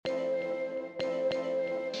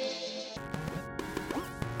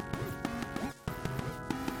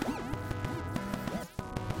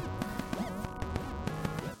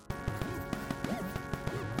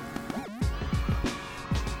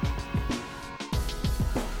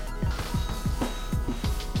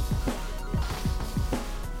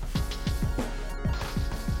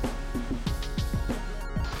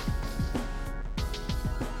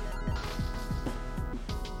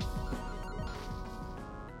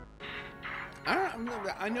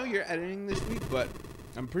I know you're editing this week, but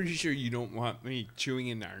I'm pretty sure you don't want me chewing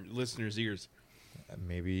in our listeners' ears.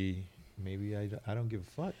 Maybe I don't give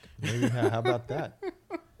a fuck. Maybe how about that?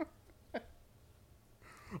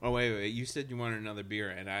 Oh, wait. You said you wanted another beer,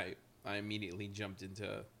 and I immediately jumped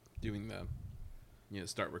into doing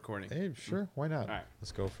start recording. Hey, sure. Why not? All right.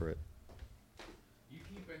 Let's go for it. You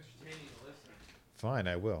keep entertaining the listeners. Fine,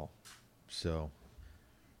 I will. So,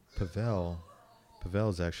 Pavel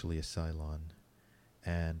is actually a Cylon,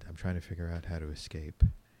 and I'm trying to figure out how to escape.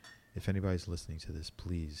 If anybody's listening to this,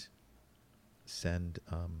 please send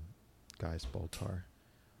Gaius Baltar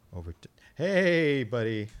over to... Hey,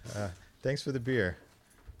 buddy. Thanks for the beer.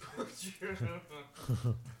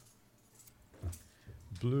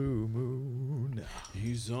 Blue moon.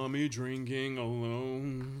 He saw me drinking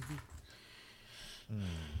alone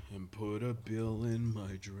and put a bill in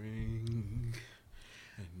my drink.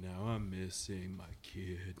 And now I'm missing my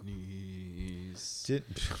kidneys.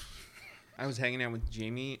 I was hanging out with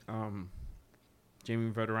Jamie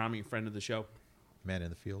Verderami, friend of the show. Man in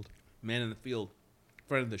the field. Man in the field,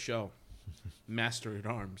 friend of the show. Master at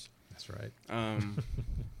arms. That's right.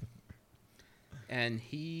 And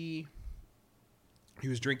he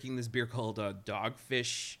was drinking this beer called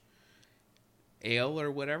Dogfish Ale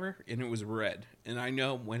or whatever, and it was red. And I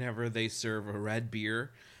know whenever they serve a red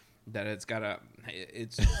beer, that it's gonna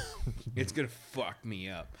fuck me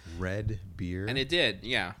up. Red beer? And it did,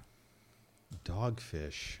 yeah.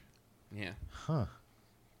 Dogfish. Yeah. Huh.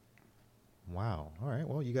 Wow. All right.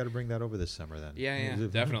 Well, you got to bring that over this summer then. Yeah,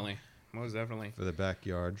 definitely. Most definitely. For the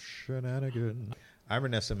backyard shenanigans. I'm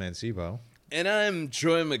Ernesto Mancibo. And I'm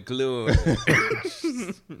Troy McClure.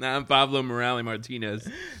 I'm Pablo Morales Martinez.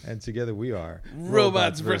 And together we are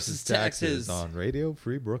Robots versus Taxes on Radio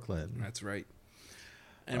Free Brooklyn. That's right.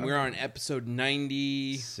 And we're on episode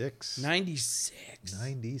 96.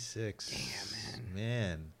 96. Damn,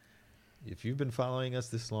 Man. If you've been following us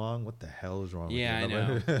this long, what the hell is wrong with you? Yeah, I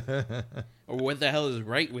know. Or what the hell is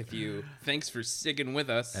right with you? Thanks for sticking with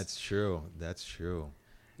us. That's true.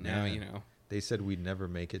 Now, They said we'd never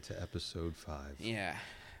make it to episode 5. Yeah.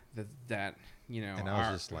 That. And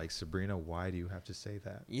I was just like, Sabrina, why do you have to say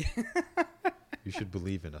that? Yeah. You should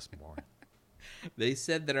believe in us more. They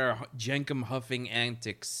said that our Jenkum huffing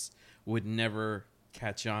antics would never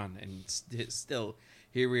catch on. And still,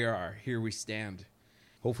 here we are. Here we stand.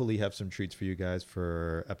 Hopefully have some treats for you guys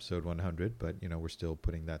for episode 100, but, we're still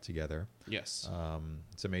putting that together. Yes.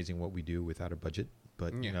 It's amazing what we do without a budget,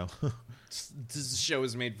 but, This show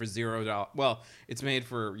is made for $0. Well, it's made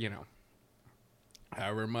for,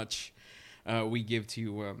 however much we give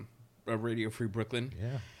to Radio Free Brooklyn.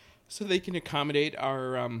 Yeah. So they can accommodate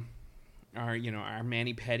our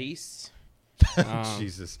mani pedis.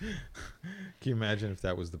 Jesus. Can you imagine if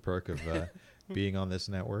that was the perk of being on this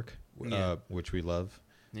network, which we love?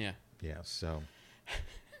 Yeah. Yeah, so.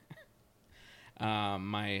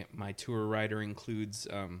 My tour rider includes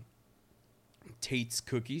Tate's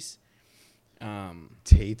cookies.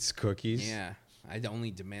 Tate's cookies? Yeah. I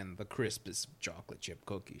only demand the crispest chocolate chip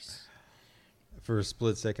cookies. For a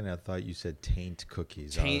split second, I thought you said taint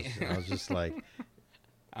cookies. Taint. I was just like...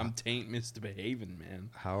 I'm taint misbehaving, man.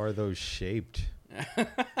 How are those shaped? It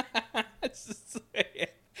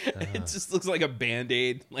just looks like a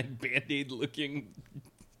Band-Aid, looking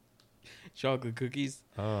chocolate cookies.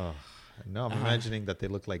 Oh, no, I'm imagining that they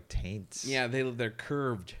look like taints. Yeah, they're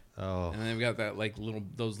curved. Oh. And they've got that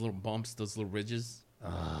those little bumps, those little ridges.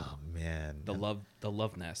 Oh, man. The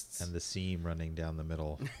love nests. And the seam running down the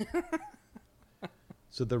middle.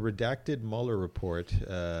 So the redacted Mueller report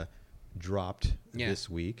dropped this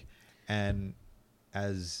week, and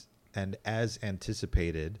as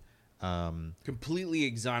anticipated, completely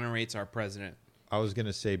exonerates our president. I was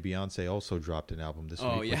gonna say Beyonce also dropped an album this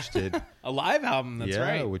week, which did a live album. That's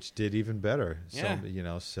right. Which did even better. Yeah.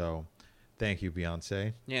 So so thank you,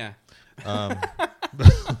 Beyonce. Yeah.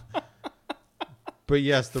 But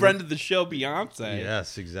yes, the friend of the show, Beyonce.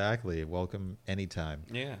 Yes, exactly. Welcome anytime.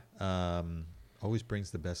 Yeah. Always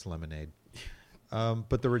brings the best lemonade.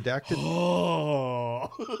 But the redacted... Oh.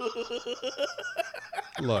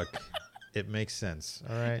 Look, it makes sense.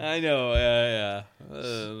 All right. I know. Yeah.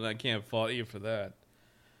 I can't fault you for that.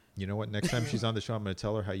 You know what? Next time she's on the show, I'm going to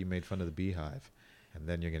tell her how you made fun of the Beehive. And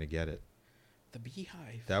then you're going to get it. The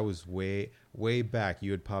Beehive? That was way, way back. You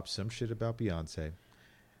had popped some shit about Beyonce.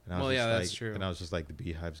 And I was that's true. And I was just like, the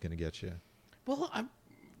Beehive's going to get you. Well,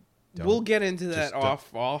 we'll get into that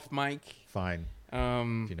off mic. Fine.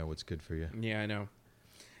 If you know what's good for you. Yeah, I know.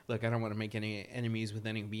 Look, I don't want to make any enemies with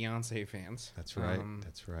any Beyonce fans. That's right.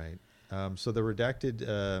 That's right. So the redacted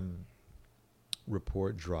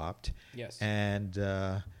report dropped. Yes. And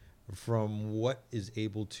from what is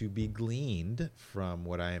able to be gleaned from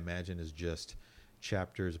what I imagine is just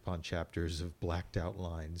chapters upon chapters of blacked out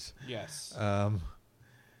lines. Yes.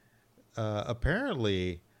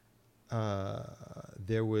 Apparently,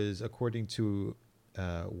 there was, according to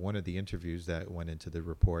one of the interviews that went into the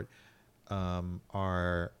report,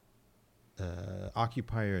 our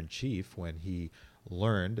occupier in chief, when he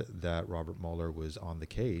learned that Robert Mueller was on the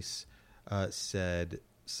case, said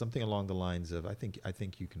something along the lines of, I think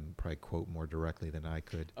you can probably quote more directly than I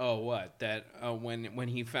could. Oh, what? That when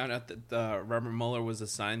he found out that Robert Mueller was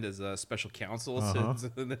assigned as a special counsel,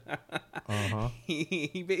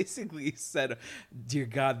 he basically said, "Dear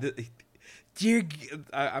God,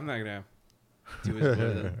 I'm not gonna do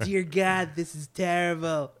his Dear God, this is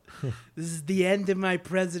terrible. This is the end of my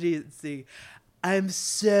presidency. I'm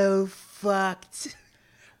so fucked."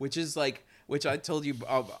 Which I told you,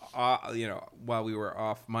 while we were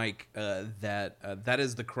off mic, that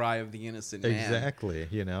is the cry of the innocent man. Exactly.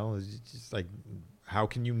 It's just like, how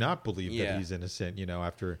can you not believe that he's innocent,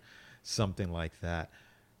 after something like that?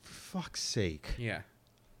 For fuck's sake. Yeah.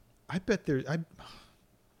 I bet I'm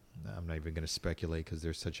not even going to speculate because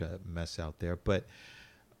there's such a mess out there. But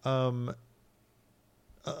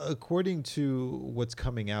according to what's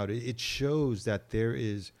coming out, it shows that there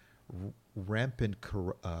is rampant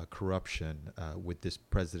corruption with this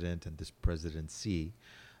president and this presidency,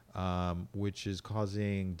 which is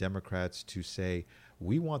causing Democrats to say,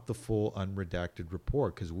 we want the full unredacted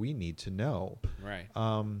report because we need to know. Right.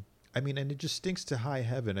 And it just stinks to high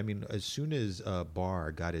heaven. I mean, as soon as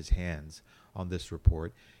Barr got his hands on this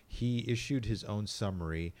report, he issued his own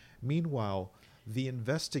summary. Meanwhile, the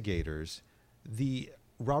investigators, the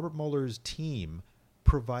Robert Mueller's team,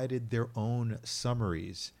 provided their own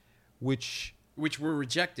summaries, which were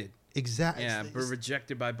rejected. Exactly. Yeah, were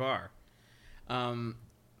rejected by Barr. But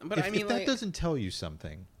if that doesn't tell you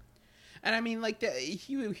something. And I mean,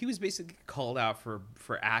 he was basically called out for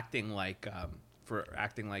acting like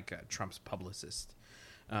Trump's publicist.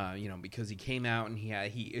 Because he came out and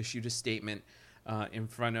he issued a statement in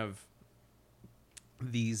front of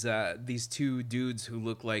these two dudes who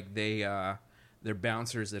look like they're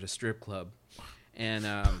bouncers at a strip club, and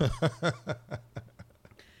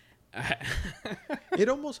it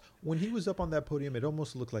almost, when he was up on that podium, it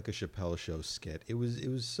almost looked like a Chappelle Show skit. It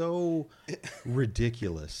was so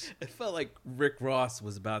ridiculous. It felt like Rick Ross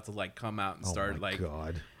was about to come out and start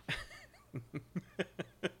God.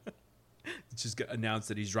 just announced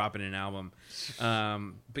that he's dropping an album.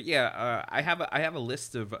 But yeah, I have a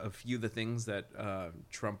list of a few of the things that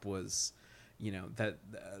Trump was, the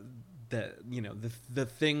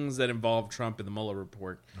things that involve Trump in the Mueller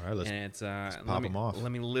report. All right, let's pop them off.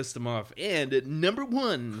 Let me list them off. And at number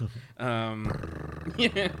one,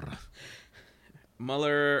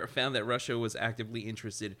 Mueller found that Russia was actively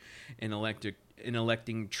interested in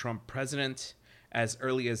electing Trump president as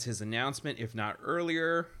early as his announcement, if not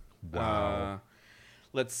earlier. Wow.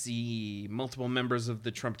 Let's see. Multiple members of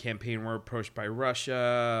the Trump campaign were approached by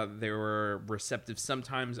Russia. They were receptive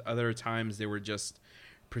sometimes. Other times they were just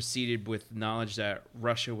proceeded with knowledge that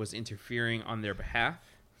Russia was interfering on their behalf.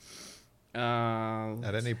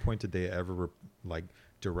 At any point did they ever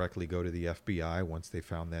directly go to the FBI once they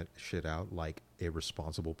found that shit out, like a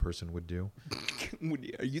responsible person would do?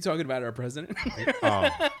 Are you talking about our president?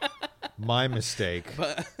 My mistake.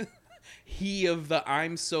 But he of the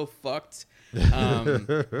 "I'm so fucked"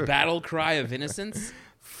 battle cry of innocence.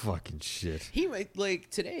 Fucking shit. He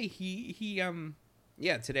today.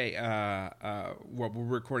 Today. We're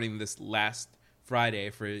recording this last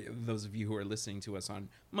Friday for those of you who are listening to us on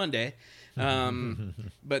Monday.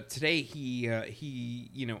 But today he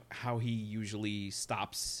how he usually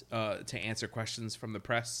stops to answer questions from the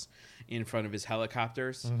press in front of his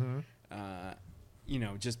helicopters.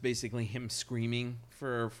 Just basically him screaming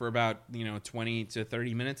for about 20 to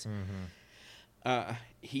 30 minutes.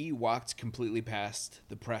 He walked completely past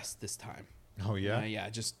the press this time. Oh yeah,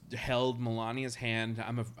 just held Melania's hand.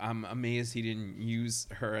 I'm amazed he didn't use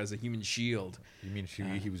her as a human shield. You mean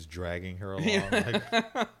he was dragging her along?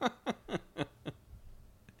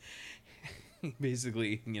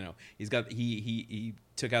 Basically, he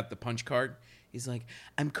took out the punch card. He's like,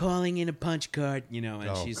 "I'm calling in a punch card,"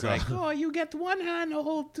 and she's God. like, "Oh, you get one hand to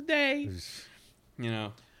hold today,"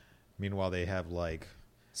 Meanwhile, they have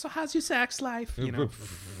So how's your sex life?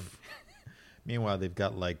 Meanwhile, they've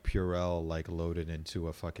got Purell loaded into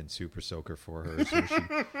a fucking super soaker for her, so she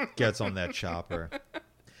gets on that chopper.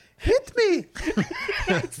 Hit me!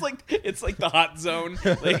 It's like the hot zone.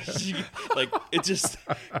 It just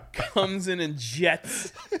comes in and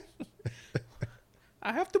jets.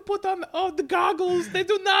 I have to put on the goggles. They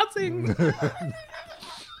do nothing.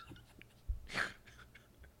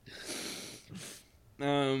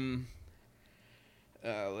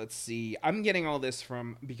 Let's see. I'm getting all this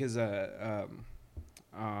from because on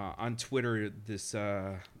Twitter this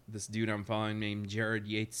dude I'm following named Jared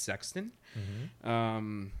Yates Sexton,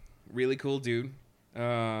 really cool dude,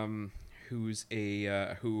 who's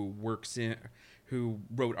who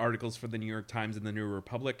wrote articles for the New York Times and the New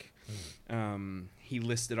Republic. He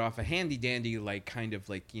listed off a handy dandy kind of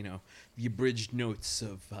the abridged notes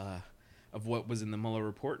of what was in the Mueller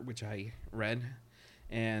report, which I read.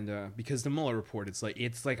 And because the Mueller report, it's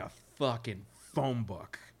like a fucking phone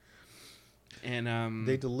book. And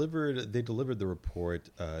they delivered the report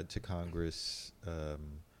to Congress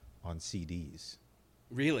on CDs.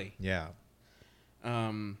 Really? Yeah.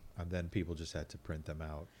 And then people just had to print them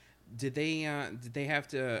out. Did they have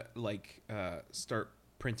to start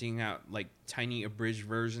printing out tiny abridged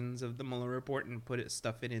versions of the Mueller report and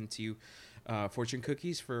stuff it into fortune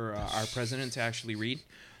cookies for our president to actually read?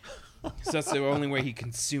 So that's the only way he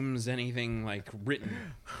consumes anything written.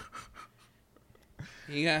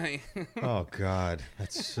 Yeah. Oh God,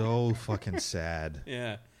 that's so fucking sad.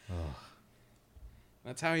 Yeah. Oh.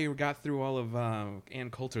 That's how he got through all of Ann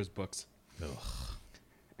Coulter's books. Ugh.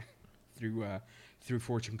 Through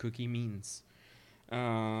fortune cookie means.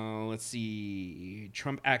 Let's see.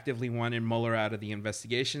 Trump actively wanted Mueller out of the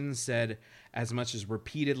investigation, said as much as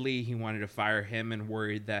repeatedly he wanted to fire him and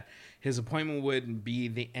worried that his appointment would be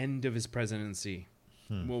the end of his presidency.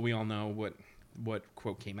 Well, we all know what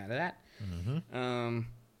quote came out of that. Mm-hmm.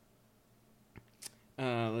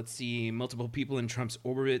 Let's see. Multiple people in Trump's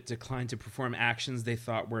orbit declined to perform actions they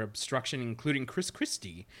thought were obstruction, including Chris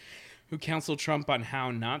Christie, who counseled Trump on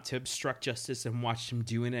how not to obstruct justice and watched him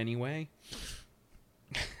do it anyway.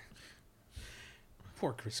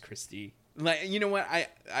 Poor Chris Christie. You know what? I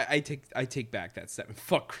take back that statement.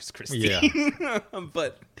 Fuck Chris Christie. Yeah.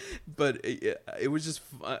 but it was just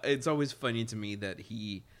it's always funny to me that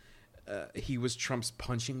he was Trump's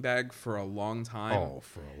punching bag for a long time. Oh,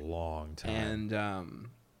 for a long time. And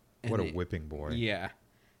what a whipping boy. Yeah.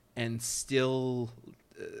 And still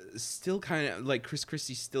kind of Chris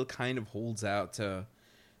Christie still kind of holds out to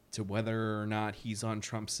whether or not he's on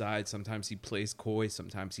Trump's side. Sometimes he plays coy.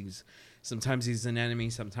 Sometimes he's an enemy.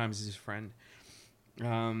 Sometimes he's a friend.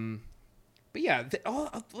 But yeah,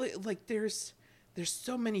 there's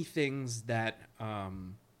so many things that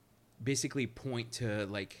basically point to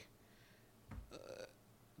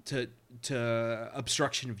to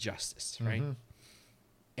obstruction of justice, right? Mm-hmm.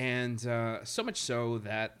 And so much so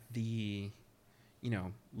that Liz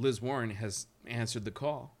Warren has answered the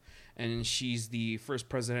call. And she's the first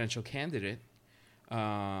presidential candidate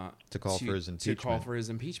to call for his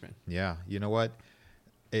impeachment. Yeah, you know what?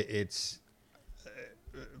 It's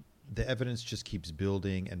the evidence just keeps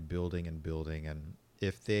building and building and building. And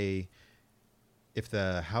if the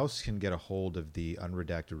House can get a hold of the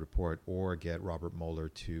unredacted report or get Robert Mueller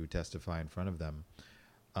to testify in front of them,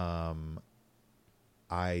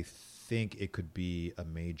 I think it could be a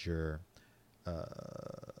major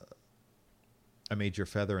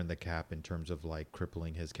feather in the cap in terms of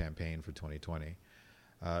crippling his campaign for 2020,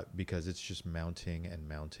 because it's just mounting and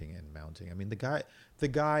mounting and mounting. I mean, the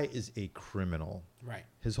guy is a criminal. Right.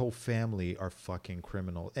 His whole family are fucking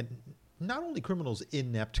criminal, and not only criminals,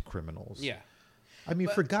 inept criminals. Yeah. I mean,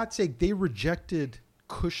 for God's sake, they rejected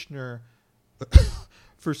Kushner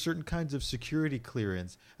for certain kinds of security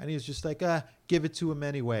clearance, and he was just give it to him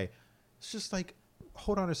anyway. It's just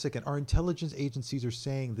hold on a second. Our intelligence agencies are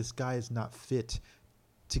saying this guy is not fit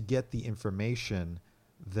to get the information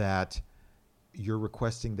that you're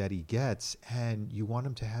requesting that he gets, and you want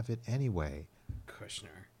him to have it anyway.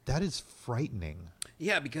 Kushner. That is frightening.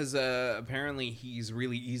 Yeah, because apparently he's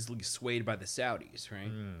really easily swayed by the Saudis,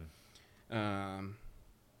 right? And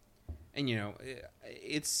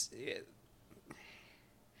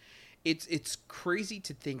it's crazy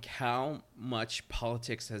to think how much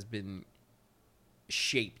politics has been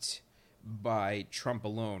shaped by Trump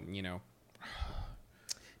alone,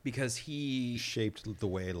 because he shaped the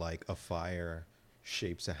way a fire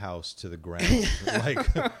shapes a house to the ground.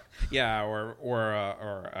 Yeah, or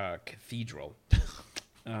a cathedral.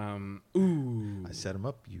 Ooh, I set him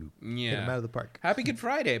up. You hit him out of the park. Happy Good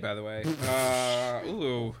Friday, by the way.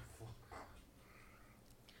 Ooh.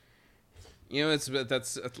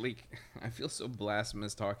 That's I feel so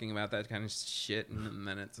blasphemous talking about that kind of shit, and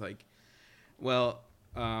then it's well,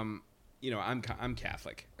 I'm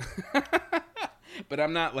Catholic, but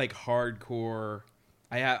I'm not hardcore.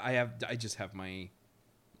 I just have my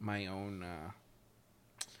own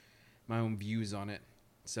views on it.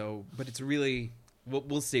 So, but it's really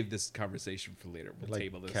we'll save this conversation for later. We'll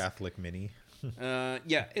table this. Catholic mini.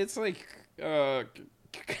 Yeah, it's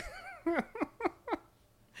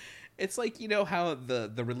It's like, you know how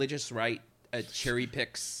the religious right cherry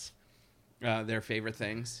picks their favorite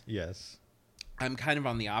things. Yes. I'm kind of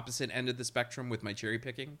on the opposite end of the spectrum with my cherry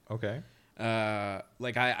picking. Okay.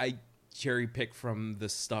 Like I cherry pick from the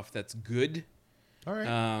stuff that's good, All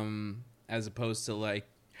right. as opposed to like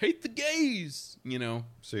hate the gays. You know.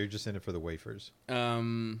 So you're just in it for the wafers.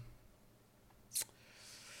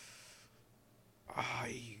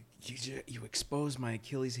 You expose my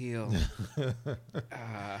Achilles heel.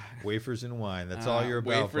 Wafers and wine. That's all you're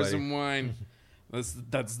about, wafers buddy. and wine. That's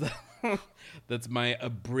the that's my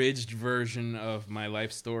abridged version of my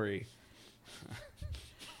life story.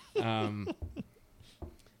 So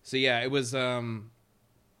yeah, it was.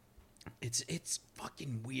 It's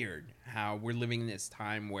fucking weird how we're living in this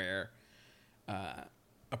time where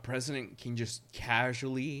a president can just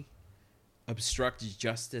casually obstruct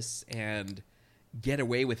justice and get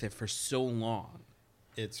away with it for so long.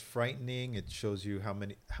 It's frightening. It shows you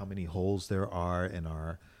how many holes there are in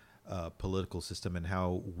our political system and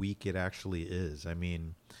how weak it actually is. I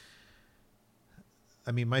mean,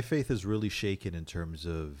 my faith is really shaken in terms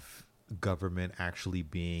of government actually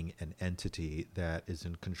being an entity that is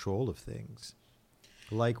in control of things.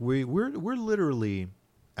 Like we're literally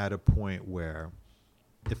at a point where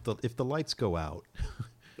if the lights go out,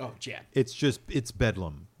 Oh, yeah. it's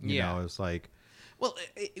bedlam. You Yeah. know, it's like. Well,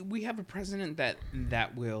 we have a president that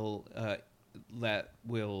will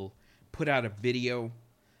put out a video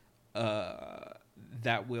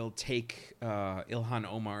that will take Ilhan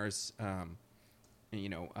Omar's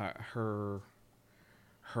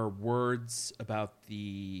her words about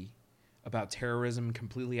terrorism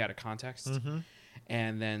completely out of context,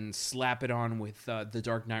 and then slap it on with the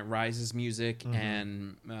Dark Knight Rises music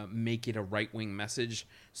and make it a right-wing message.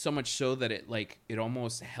 So much so that it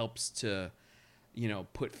almost helps to,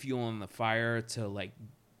 put fuel on the fire to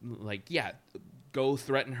yeah, go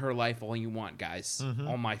threaten her life all you want, guys.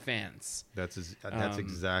 All my fans. That's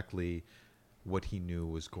exactly what he knew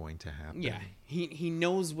was going to happen. Yeah, he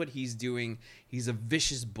knows what he's doing. He's a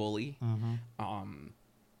vicious bully.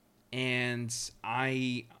 And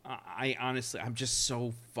I honestly, I'm just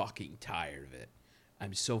so fucking tired of it.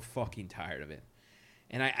 I'm so fucking tired of it.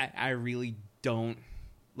 And I really don't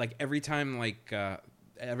like every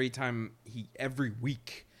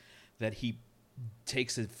week that he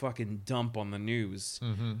takes a fucking dump on the news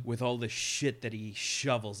with all the shit that he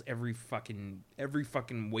shovels every fucking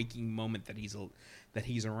waking moment that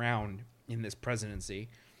he's around in this presidency.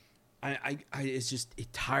 It's just,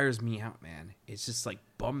 it tires me out, man. It's just like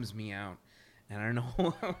bums me out. And I don't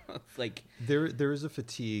know, like there is a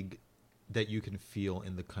fatigue that you can feel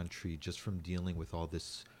in the country just from dealing with all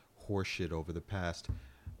this horseshit over the past,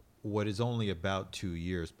 what is only about 2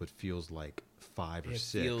 years, but feels like 5 or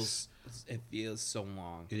 6. It feels so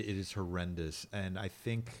long. It is horrendous. And I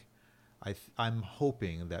think I'm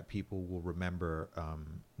hoping that people will remember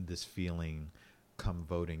this feeling come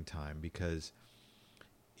voting time, because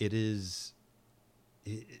this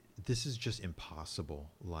is just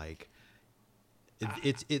impossible. Like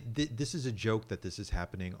this is a joke that this is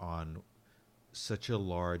happening on such a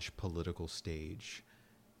large political stage.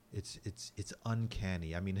 It's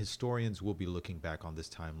uncanny. I mean, historians will be looking back on this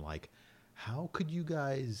time like, how could you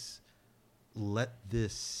guys let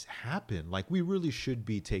this happen? Like, we really should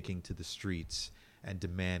be taking to the streets and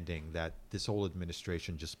demanding that this whole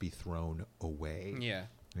administration just be thrown away. Yeah.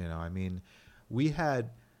 You know, I mean, we had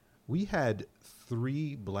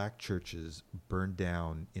 3 black churches burned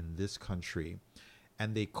down in this country,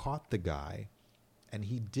 and they caught the guy, and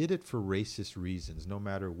he did it for racist reasons, no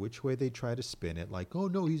matter which way they try to spin it. Like, oh,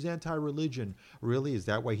 no, he's anti-religion. Really? Is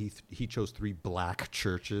that why he chose 3 black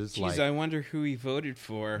churches? Jeez, I wonder who he voted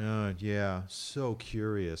for. Yeah, so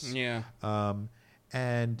curious. Yeah.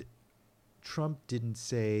 And Trump didn't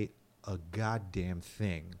say a goddamn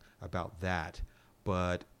thing about that,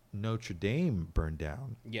 but Notre Dame burned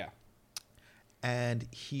down. Yeah. And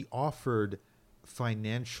he offered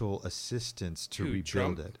financial assistance to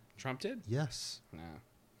rebuild it. Trump did? Yes. No.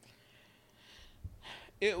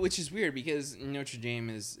 Which is weird because Notre Dame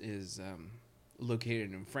is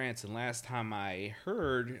located in France, and last time I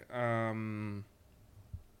heard,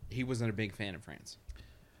 he wasn't a big fan of France.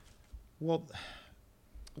 Well,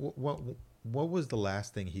 what was the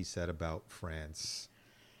last thing he said about France?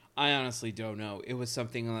 I honestly don't know. It was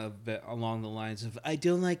something along the lines of, "I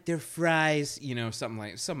don't like their fries,"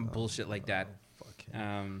 some bullshit like that. Fuck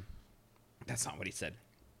him. That's not what he said.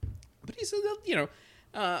 But he said that,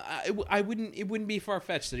 it wouldn't be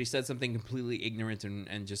far-fetched that he said something completely ignorant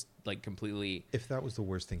and just like completely If that was the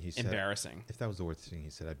worst thing he said, embarrassing. If that was the worst thing he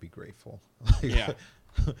said, I'd be grateful. Yeah.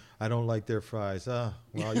 I don't like their fries. Well,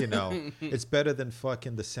 it's better than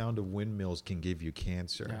fucking the sound of windmills can give you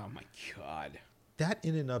cancer. Oh my God. That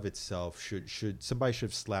in and of itself should somebody should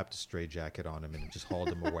have slapped a straitjacket on him and just hauled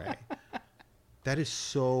him away. That is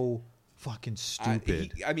so fucking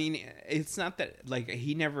stupid. I mean, it's not that like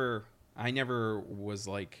I never was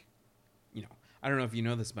like, I don't know if you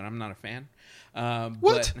know this, but I'm not a fan.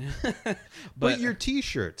 What? But your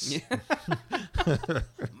T-shirts.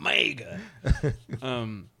 Mega.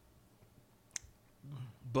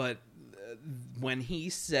 But when he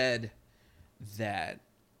said that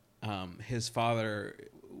his father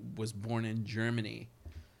was born in Germany,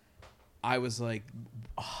 I was like,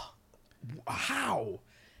 oh, how?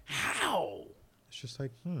 It's just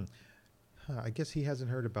like, I guess he hasn't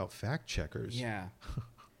heard about fact checkers. Yeah.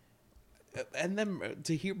 And then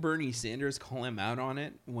to hear Bernie Sanders call him out on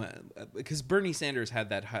it, because Bernie Sanders had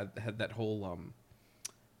that whole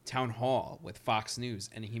town hall with Fox News,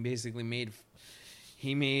 and he basically made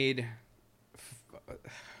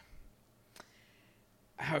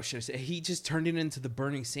how should I say? He just turned it into the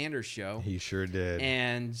Bernie Sanders show. He sure did,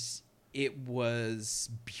 and it was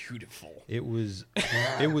beautiful. It was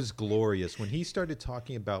glorious when he started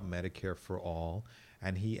talking about Medicare for all,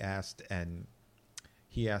 and he asked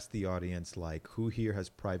the audience, like, who here has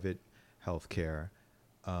private health care?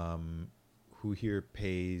 Who here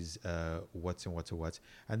pays what's and what's and what's?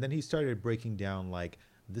 And then he started breaking down, like,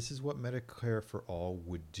 this is what Medicare for all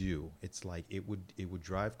would do. It's like it would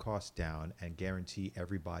drive costs down and guarantee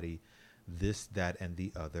everybody this, that, and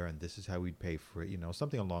the other, and this is how we'd pay for it,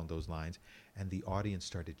 something along those lines. And the audience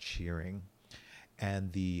started cheering.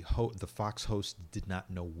 And the Fox host did not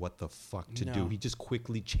know what the fuck to do. He just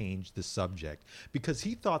quickly changed the subject because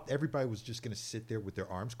he thought everybody was just going to sit there with their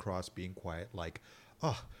arms crossed, being quiet, like,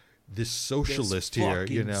 oh, this socialist here,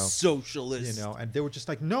 socialist, And they were just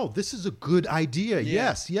like, no, this is a good idea.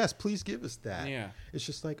 Yeah. Yes, please give us that. Yeah, it's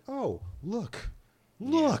just like, oh, look.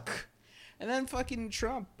 Yeah. And then fucking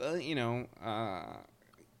Trump,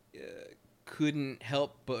 couldn't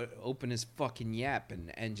help but open his fucking yap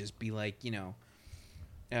and just be like,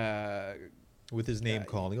 with his name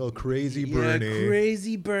calling, Crazy Bernie. Yeah,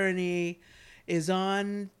 Crazy Bernie is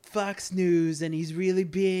on Fox News, and he's really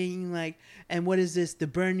being like, and what is this, the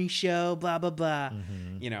Bernie show, blah, blah, blah,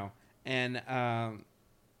 And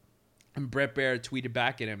Brett Baer tweeted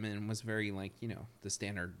back at him and was very like, the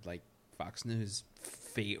standard, like, Fox News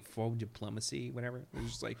faux diplomacy, whatever. It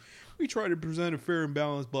was just like, we try to present a fair and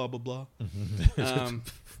balanced, blah, blah, blah.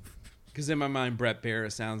 Because in my mind, Brett Baer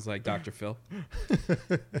sounds like Dr. Phil.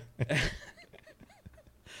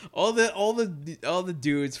 all the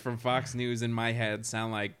dudes from Fox News in my head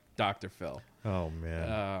sound like Dr. Phil. Oh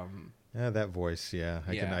man, yeah, that voice. Yeah,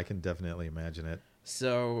 I can definitely imagine it.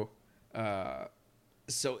 So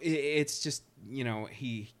it's just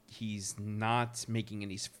he's not making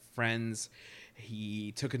any friends.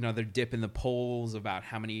 He took another dip in the polls about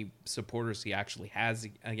how many supporters he actually has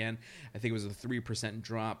again. I think it was a 3%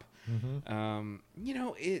 drop.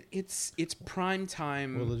 It's prime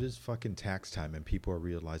time. Well, it is fucking tax time, and people are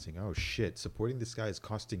realizing, oh shit, supporting this guy is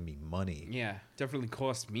costing me money. Yeah, definitely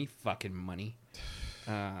cost me fucking money.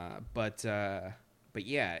 But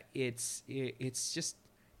yeah, it's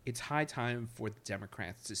high time for the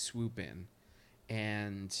Democrats to swoop in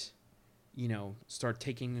and start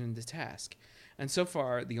taking them to task. And so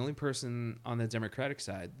far, the only person on the Democratic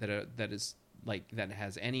side that has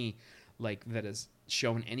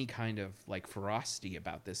shown any kind of like ferocity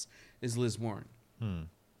about this is Liz Warren.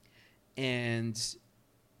 And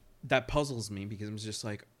that puzzles me because I'm just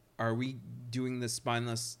like, are we doing the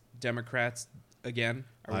spineless Democrats again?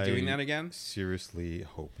 Are we doing that again? Seriously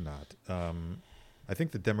hope not. I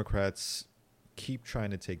think the Democrats keep trying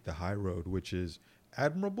to take the high road, which is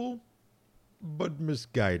admirable but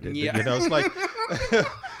misguided. Yeah. It's like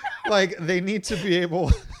like they need to be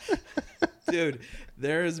able Dude,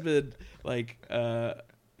 there has been like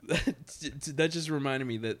that just reminded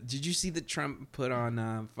me that, did you see that Trump put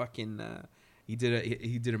on he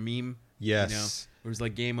did a meme? Yes. It was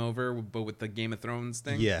like Game Over, but with the Game of Thrones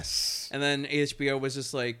thing. Yes. And then HBO was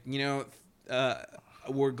just like,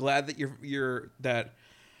 we're glad that you're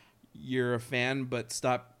a fan, but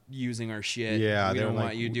stop using our shit. Yeah, we don't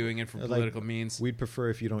want you doing it for political means. We'd prefer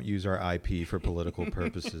if you don't use our IP for political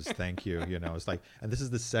purposes. Thank you. It's like, and this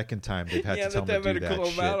is the second time they've had to tell me to do that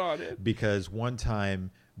shit. On it. Because one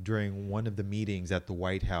time during one of the meetings at the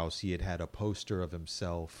White House, he had a poster of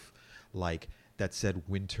himself, like, that said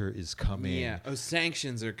winter is coming. Yeah. Oh,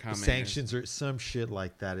 sanctions are coming. Sanctions or some shit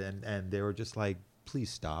like that, and they were just like, please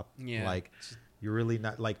stop. Yeah. Like, you're really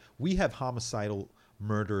not, like, we have homicidal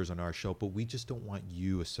murderers on our show, but we just don't want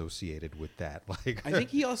you associated with that. Like, I think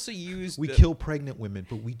he also used we kill pregnant women,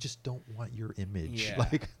 but we just don't want your image. Yeah.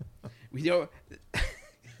 Like, we don't.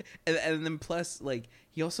 And then plus, like,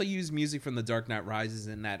 he also used music from The Dark Knight Rises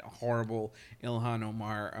in that horrible Ilhan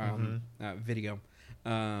Omar video,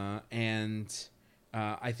 and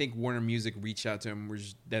I think Warner Music reached out to him.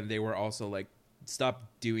 Then they were also like, "Stop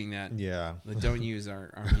doing that. yeah, Like, don't use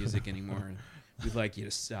our music anymore. We'd like you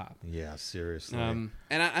to stop." yeah, seriously. And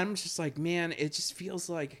I'm just like, man, it just feels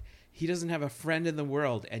like he doesn't have a friend in the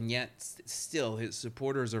world, and yet still his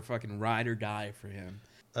supporters are fucking ride or die for him.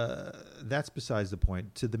 That's besides the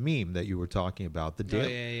point. To the meme that you were talking about, the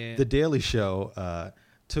yeah. the Daily Show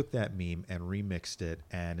took that meme and remixed it,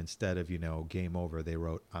 and instead of game over, they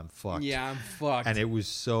wrote "I'm fucked." Yeah, I'm fucked. And it was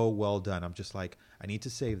so well done. I'm just like, I need to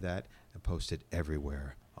save that and post it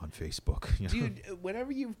everywhere on Facebook. Dude,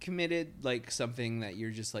 whenever you've committed like something that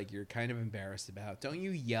you're just like you're kind of embarrassed about, don't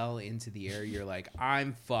you yell into the air? You're like,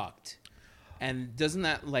 "I'm fucked," and doesn't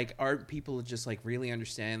that like aren't people just like really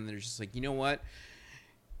understand? They're just like, you know what?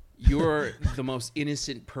 You're the most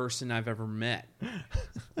innocent person I've ever met.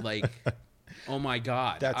 Like, oh my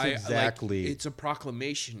God. That's exactly. It's a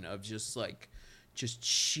proclamation of just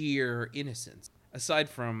sheer innocence. Aside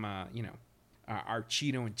from, our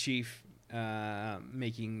Cheeto in chief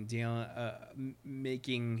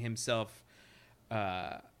making himself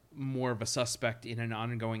more of a suspect in an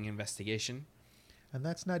ongoing investigation. And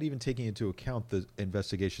that's not even taking into account the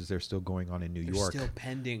investigations that are still going on in New York. Still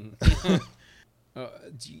pending.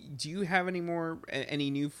 Do you have any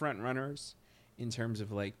new front runners in terms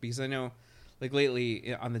of like, because I know like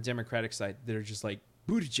lately on the Democratic side they're just like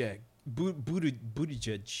Buttigieg.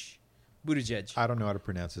 I don't know how to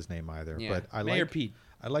pronounce his name either, but Mayor Pete.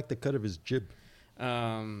 I like the cut of his jib.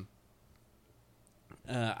 I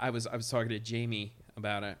was talking to Jamie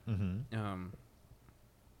about it, and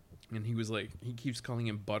he was like, he keeps calling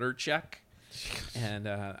him Buttercheck. And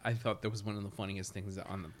I thought that was one of the funniest things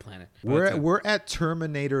on the planet. We're at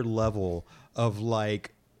Terminator level of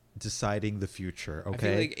like deciding the future. Okay, I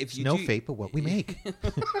feel like if no fate but what we make.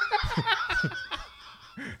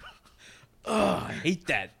 Oh, I hate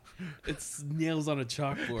that. It's nails on a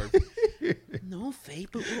chalkboard. No fate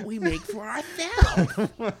but what we make for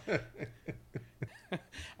ourselves.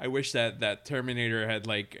 I wish that Terminator had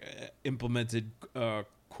like implemented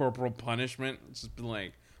corporal punishment. It's just been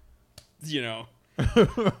like,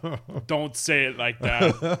 don't say it like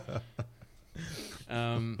that.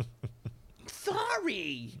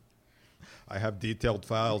 Sorry. I have detailed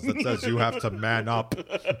files that says you have to man up.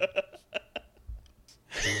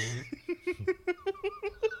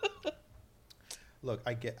 Look,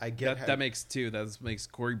 I get that makes two. That makes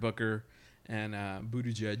Cory Booker and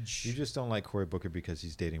Buttigieg. You just don't like Cory Booker because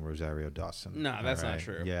he's dating Rosario Dawson. No, that's not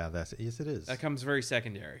true. Yeah, yes, it is. That comes very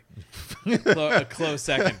secondary. A close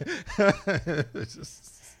second.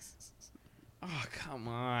 Oh, come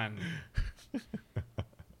on.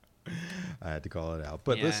 I had to call it out.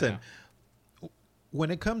 But listen,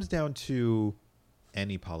 when it comes down to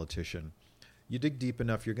any politician, you dig deep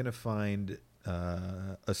enough, you're going to find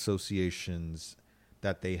associations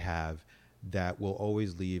that they have that will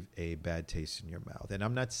always leave a bad taste in your mouth. And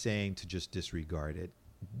I'm not saying to just disregard it.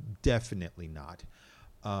 Definitely not.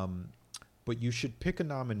 But you should pick a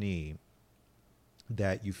nominee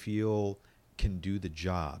that you feel can do the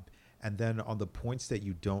job. And then on the points that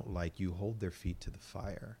you don't like, you hold their feet to the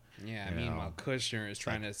fire. Yeah, meanwhile, Kushner is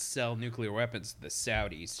trying to sell nuclear weapons to the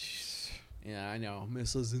Saudis. Yeah, I know.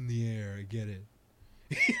 Missiles in the air. I get it.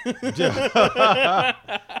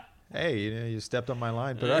 Hey, you stepped on my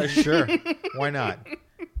line, but all right, sure. Why not?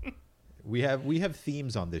 We have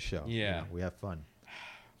themes on this show. Yeah. We have fun.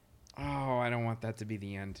 Oh, I don't want that to be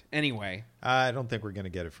the end. Anyway. I don't think we're going to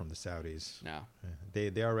get it from the Saudis. No.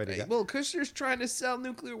 They already got... Well, Kushner's trying to sell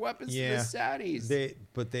nuclear weapons to the Saudis.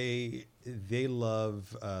 They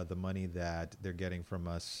love the money that they're getting from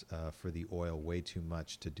us for the oil way too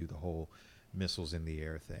much to do the whole missiles in the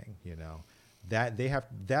air thing,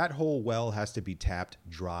 That whole well has to be tapped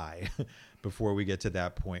dry before we get to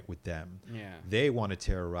that point with them. Yeah. They want to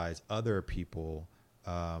terrorize other people,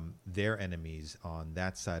 their enemies on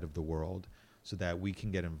that side of the world, so that we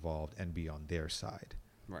can get involved and be on their side.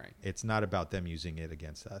 Right. It's not about them using it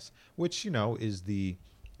against us, which, is the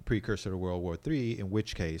precursor to World War III, in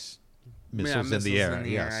which case missiles in the air.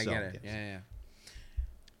 I get it. Yes.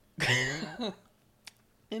 Yeah.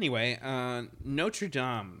 Anyway, Notre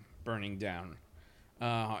Dame burning down.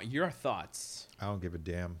 Your thoughts? I don't give a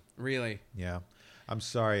damn. Really? Yeah. I'm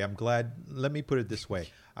sorry. I'm glad. Let me put it this way.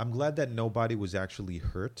 I'm glad that nobody was actually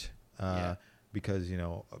hurt because,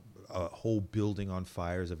 a whole building on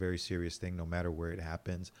fire is a very serious thing, no matter where it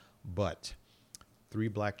happens. But 3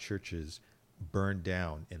 black churches burned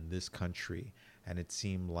down in this country, and it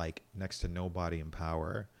seemed like next to nobody in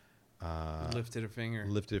power lifted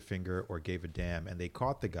a finger or gave a damn, and they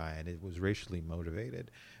caught the guy, and it was racially motivated.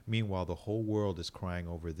 Meanwhile, the whole world is crying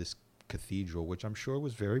over this cathedral, which I'm sure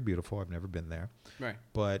was very beautiful. I've never been there, right?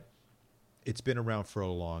 But it's been around for a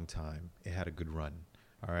long time. It had a good run.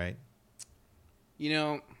 All right,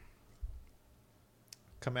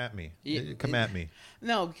 come at me. Come at me.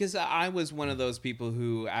 No, because I was one of those people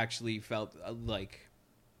who actually felt like,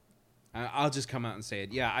 I'll just come out and say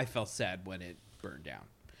it. Yeah, I felt sad when it burned down.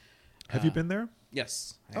 Have you been there?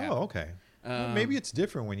 Yes. I have. Okay. Well, maybe it's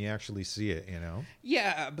different when you actually see it,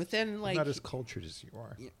 Yeah, but then like I'm not as cultured as you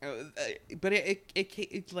are. But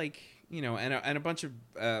it like, and a bunch of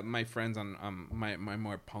my friends on my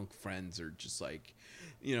more punk friends are just like,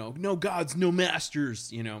 no gods, no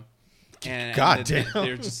masters, and God damn.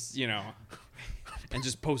 they're just and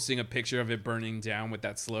just posting a picture of it burning down with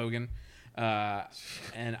that slogan,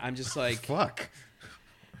 and I'm just like, fuck.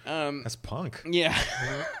 That's punk. Yeah.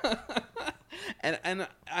 and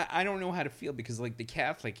I don't know how to feel, because like the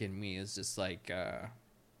Catholic in me is just like yeah,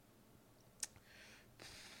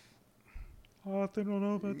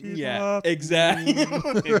 exactly.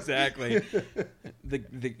 Exactly.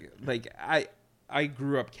 The like I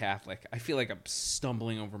grew up Catholic. I feel like I'm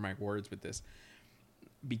stumbling over my words with this,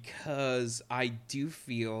 because I do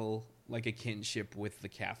feel like a kinship with the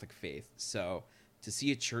Catholic faith. So to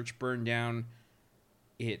see a church burn down,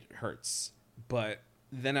 it hurts. But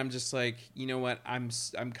then I'm just like, you know what? I'm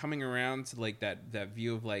coming around to like that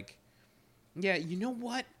view of like, yeah, you know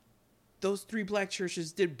what? Those 3 black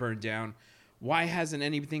churches did burn down. Why hasn't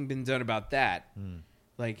anything been done about that?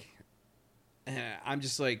 Like, I'm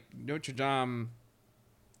just like, Notre Dame,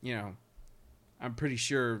 I'm pretty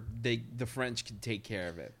sure the French can take care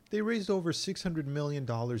of it. They raised over $600 million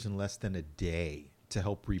in less than a day to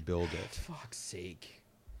help rebuild it. Fuck's sake.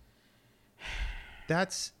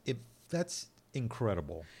 That's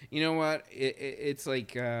incredible. You know what? It's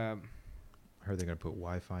like... I heard they're going to put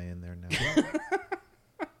Wi-Fi in there now.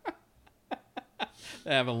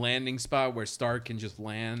 They have a landing spot where Stark can just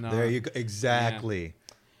land on. There you go. Exactly. Yeah.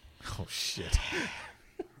 Oh, shit.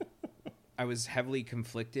 I was heavily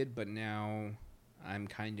conflicted, but now I'm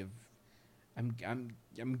kind of...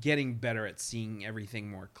 I'm getting better at seeing everything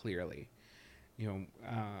more clearly.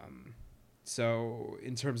 So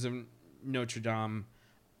in terms of Notre Dame,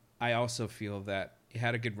 I also feel that it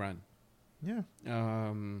had a good run. Yeah.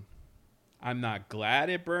 I'm not glad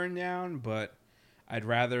it burned down, but I'd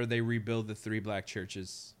rather they rebuild the 3 black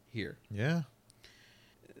churches here. Yeah.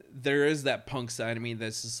 There is that punk side of me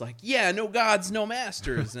that's just like, yeah, no gods, no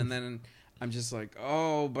masters. And then I'm just like,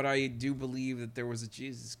 oh, but I do believe that there was a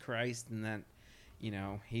Jesus Christ and that,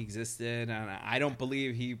 he existed. And I don't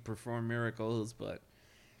believe he performed miracles, but...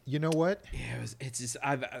 You know what? Yeah, it's just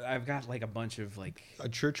I've got like a bunch of like, a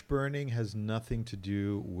church burning has nothing to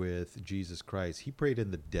do with Jesus Christ. He prayed in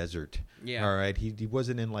the desert. Yeah. All right. He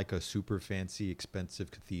wasn't in like a super fancy, expensive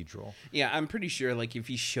cathedral. Yeah, I'm pretty sure like if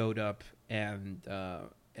he showed up and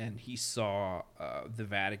he saw the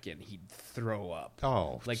Vatican, he'd throw up.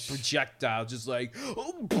 Oh, like projectile, just like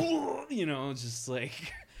just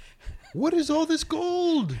like. What is all this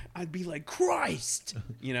gold? I'd be like, Christ,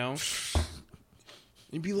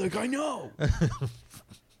 You'd be like, I know.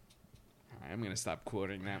 I'm going to stop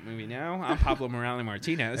quoting that movie now. I'm Pablo Morales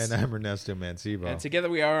Martinez. And I'm Ernesto Mancibo. And together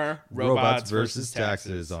we are Robots versus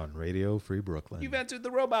Taxes on Radio Free Brooklyn. You've entered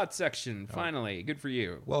the robot section, finally. Good for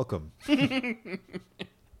you. Welcome.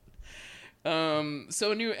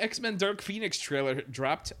 So a new X-Men Dark Phoenix trailer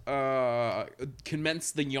dropped.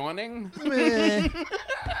 Commence the yawning. Meh.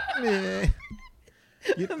 Meh.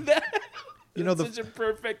 Such a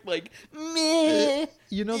perfect meh.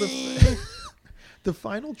 The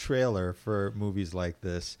final trailer for movies like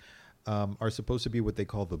this are supposed to be what they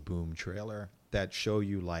call the boom trailer, that show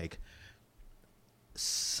you like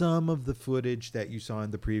some of the footage that you saw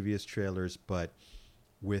in the previous trailers, but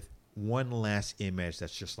with one last image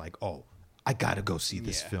that's just like, oh, I gotta go see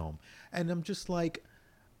this film. And I'm just like,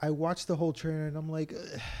 I watched the whole trailer and I'm like,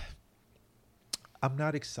 I'm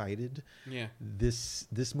not excited. Yeah. This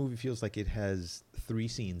movie feels like it has 3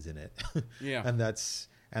 scenes in it. Yeah. And that's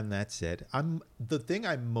it. The thing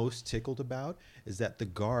I'm most tickled about is that the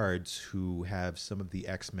guards who have some of the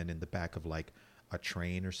X-Men in the back of like a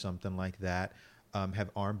train or something like that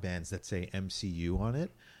have armbands that say MCU on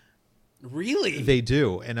it. Really? They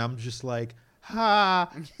do. And I'm just like,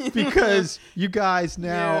 because you guys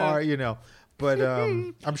now are, But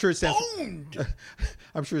I'm sure it stands.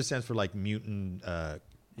 I'm sure it stands for like mutant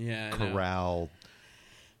Yeah, I know. corral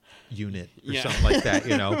unit or Yeah. something like that,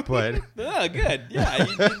 but Oh, good. Yeah,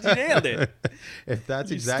 you nailed it. if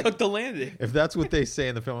that's You exactly stuck the landing. if that's what they say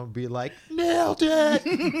in the film, I'd be like, nailed it.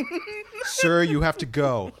 Sir, you have to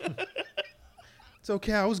go. It's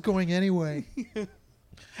okay, I was going anyway.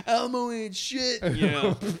 Elmo ain't shit. You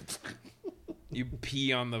know. You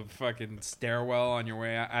pee on the fucking stairwell on your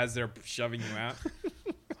way out as they're shoving you out.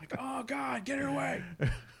 Like, oh God, get it away!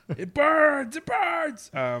 It burns! It burns!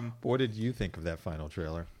 What did you think of that final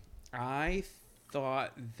trailer? I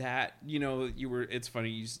thought that you were. It's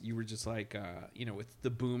funny. You were just like with the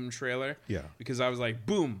Boom trailer. Yeah. Because I was like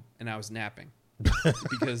Boom, and I was napping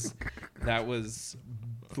because that was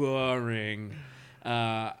boring.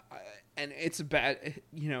 And it's a bad.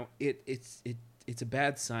 It's a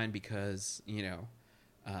bad sign because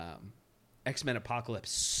X-Men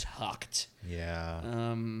Apocalypse sucked.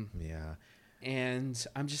 Yeah. Yeah. And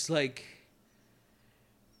I'm just like,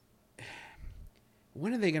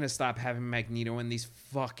 when are they gonna stop having Magneto in these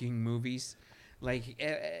fucking movies? Like,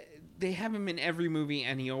 they have him in every movie,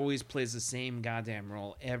 and he always plays the same goddamn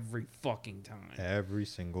role every fucking time. Every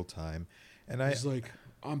single time. And He's like,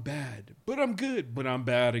 I'm bad, but I'm good, but I'm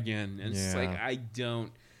bad again. And it's Yeah. like,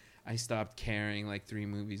 I stopped caring like 3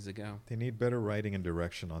 movies ago. they need better writing and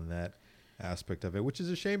direction on that aspect of it, which is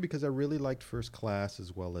a shame because I really liked First Class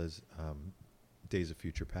as well as Days of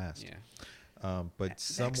Future Past. Yeah. But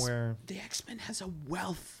somewhere... The X-Men has a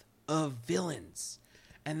wealth of villains,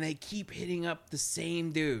 and they keep hitting up the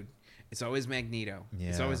same dude. It's always Magneto.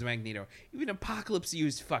 It's Yeah. always Magneto. Even Apocalypse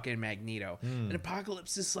used fucking Magneto. And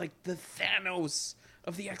Apocalypse is like the Thanos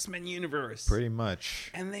of the X-Men universe. Pretty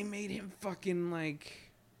much. And they made him fucking like...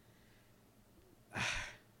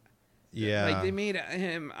 Yeah. Like, they made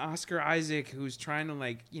him Oscar Isaac, who's trying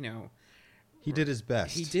to, he did his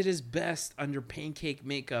best. he did his best under pancake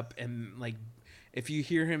makeup, and like, if you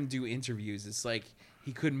hear him do interviews, it's like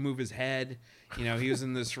he couldn't move his head. He was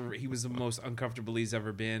in this. He was the most uncomfortable he's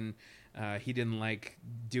ever been. He didn't like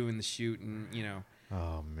doing the shoot, and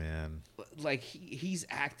Oh, man. like he's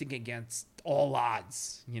acting against all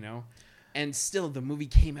odds. And still, the movie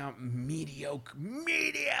came out mediocre.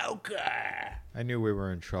 I knew we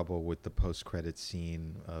were in trouble with the post-credit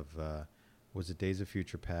scene of, was it Days of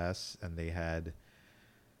Future Past? And they had,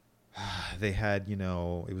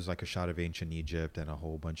 it was like a shot of ancient Egypt and a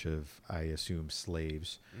whole bunch of, I assume,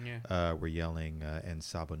 slaves Yeah. were yelling, En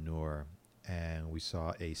Sabah Nur. And we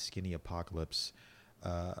saw a skinny Apocalypse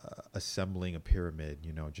assembling a pyramid,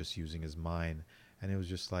 just using his mind. And it was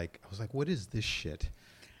just like, I was like, what is this shit?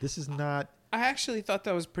 This is not... I actually thought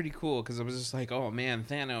that was pretty cool because I was just like, oh man,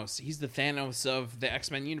 Thanos. He's the Thanos of the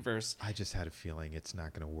X-Men universe. I just had a feeling it's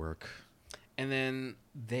not going to work. And then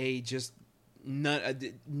they just...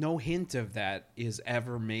 No hint of that is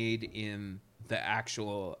ever made in the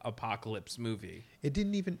actual Apocalypse movie. It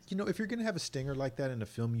didn't even... if you're going to have a stinger like that in a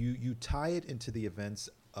film, you tie it into the events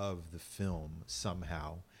of the film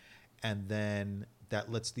somehow. And then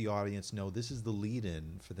that lets the audience know this is the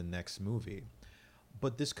lead-in for the next movie.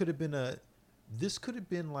 But this could have been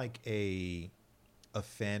like a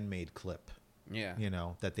fan-made clip, Yeah.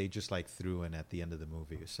 that they just like threw in at the end of the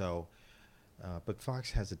movie. So, but Fox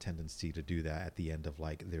has a tendency to do that at the end of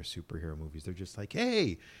like their superhero movies. They're just like,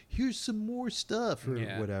 hey, here's some more stuff or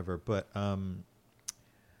whatever. But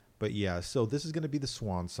yeah, so this is going to be the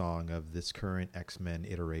swan song of this current X-Men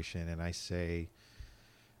iteration. And I say...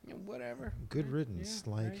 whatever. Good riddance.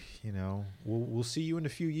 Yeah, like, right. We'll see you in a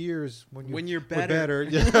few years when you're we're better.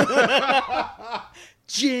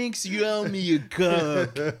 Jinx, you owe me a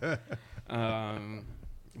cook.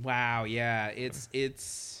 Wow, yeah,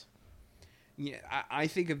 it's yeah. I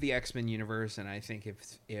think of the X-Men universe, and I think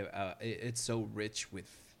it's so rich with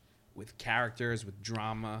characters, with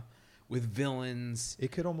drama, with villains.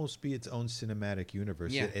 It could almost be its own cinematic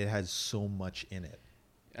universe. Yeah. It has so much in it.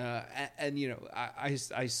 And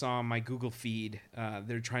I saw on my Google feed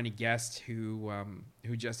they're trying to guess who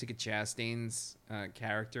Jessica Chastain's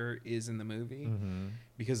character is in the movie,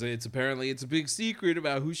 because it's a big secret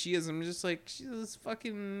about who she is. I'm just like, she just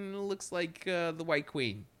fucking looks like the White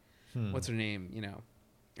Queen. What's her name?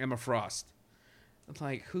 Emma Frost. It's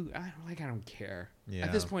like, who? I don't care. Yeah.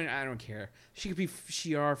 At this point, I don't care. She could be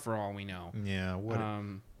Shi'ar for all we know. Yeah.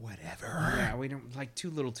 Whatever. Yeah, we don't like too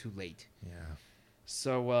little, too late. Yeah.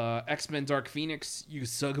 So, X-Men Dark Phoenix, you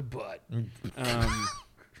suck a butt.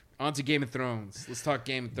 On to Game of Thrones. Let's talk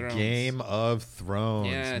Game of Thrones. Game of Thrones.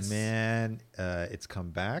 Yes. Man, it's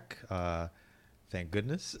come back. Thank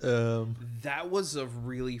goodness. That was a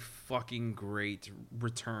really fucking great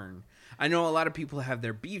return. I know a lot of people have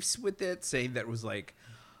their beefs with it, saying that it was like,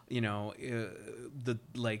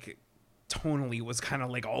 tonally was kind of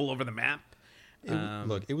like all over the map.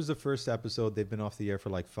 Look, it was the first episode. They've been off the air for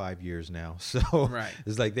like 5 years now. So Right.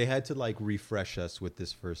 it's like they had to like refresh us with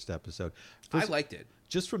this first episode. I liked it.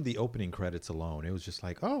 Just from the opening credits alone. It was just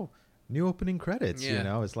like, oh, new opening credits. Yeah. You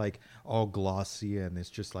know, it's like all glossy and it's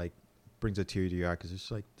just like brings a tear to your eye because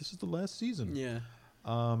it's like, this is the last season. Yeah.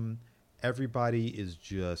 Everybody is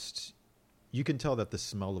just, you can tell that the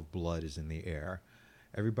smell of blood is in the air.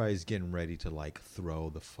 Everybody's getting ready to like throw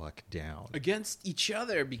the fuck down Against each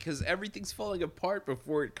other because everything's falling apart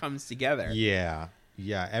before it comes together. Yeah.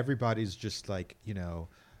 Everybody's just like, you know,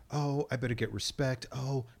 oh, I better get respect.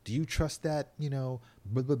 Oh, do you trust that? You know,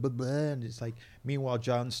 blah, blah, blah, blah. And it's like, meanwhile,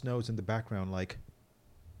 Jon Snow's in the background like,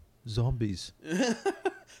 zombies.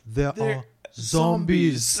 They're all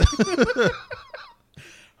zombies.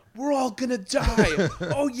 We're all gonna die.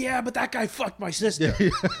 Oh yeah, but that guy fucked my sister.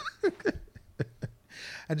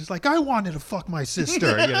 And it's like, I wanted to fuck my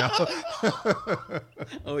sister, you know?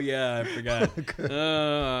 Oh yeah, I forgot.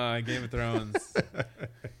 Game of Thrones.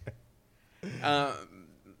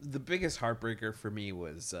 The biggest heartbreaker for me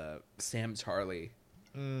was Sam Tarly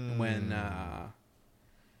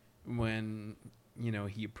when you know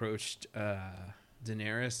he approached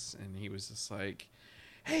Daenerys and he was just like,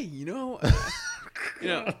 "Hey, you know,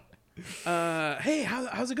 hey,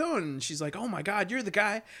 how's it going?" And she's like, "Oh my God, you're the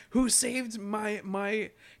guy who saved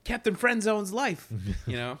my Captain Friendzone's life,"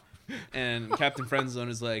 you know. And Captain Friendzone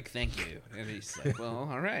is like, "Thank you," and he's like, "Well,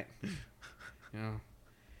 all right, you know,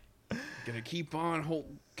 gonna keep on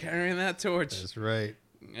carrying that torch." That's right.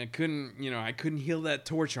 I couldn't heal that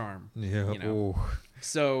torch arm. Yeah. You know?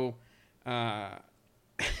 So,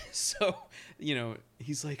 you know,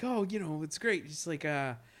 he's like, "Oh, you know, it's great." He's like,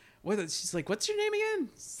 she's like, "What's your name again?"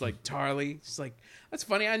 It's like, "Tarly." She's like, "That's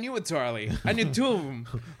funny. I knew a Tarly. I knew two of them."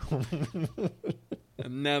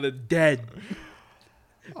 And now they're dead.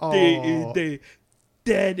 Oh. They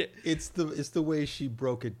dead. It's the way she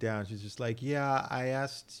broke it down. She's just like, yeah, I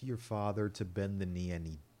asked your father to bend the knee and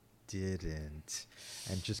he didn't,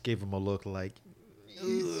 and just gave him a look like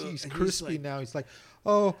he's crispy now. He's like,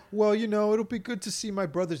 oh well, you know, it'll be good to see my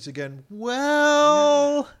brothers again.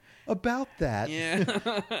 Well, about that,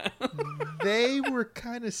 Yeah. they were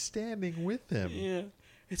kind of standing with him. Yeah.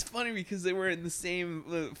 It's funny because they were in the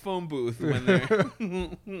same phone booth when they're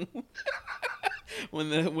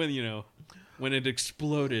when it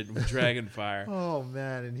exploded with Dragonfire. Oh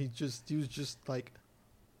man, and he was just like,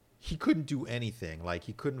 he couldn't do anything. Like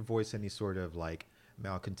he couldn't voice any sort of like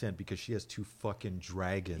malcontent because she has two fucking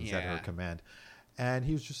dragons at her command. And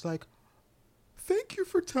he was just like, thank you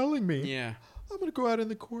for telling me. Yeah. I'm gonna go out in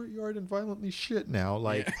the courtyard and violently shit now.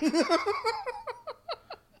 Like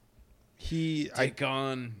Take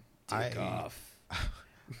off.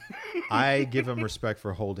 I give him respect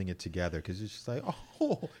for holding it together because he's just like,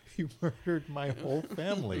 oh, you murdered my whole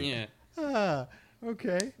family. Yeah. Ah,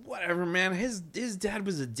 okay. Whatever, man. His dad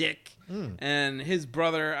was a dick, and his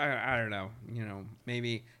brother, I don't know. You know,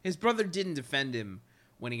 maybe his brother didn't defend him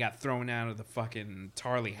when he got thrown out of the fucking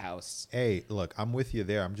Tarly house. Hey, look, I'm with you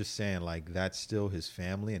there. I'm just saying, like, that's still his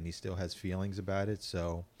family, and he still has feelings about it.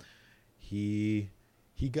 So he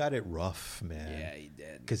got it rough, man. Yeah, he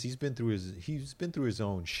did. Because he's been through his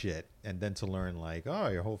own shit, and then to learn like, oh,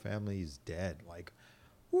 your whole family is dead. Like,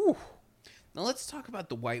 whew. Now let's talk about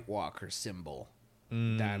the White Walker symbol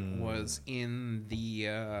that was in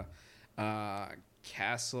the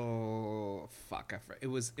castle. Fuck, it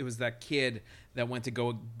was that kid that went to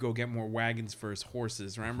go get more wagons for his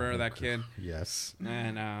horses. Remember that kid? Yes.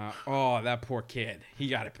 And that poor kid, he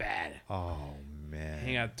got it bad. Oh man.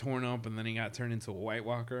 He got torn up, and then he got turned into a White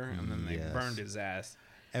Walker, and then they burned his ass.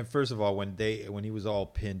 And first of all, when he was all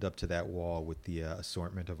pinned up to that wall with the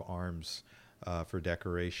assortment of arms for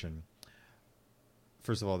decoration,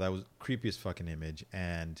 first of all, that was creepiest fucking image.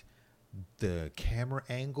 And the camera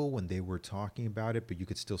angle when they were talking about it, but you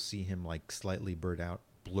could still see him like slightly blurred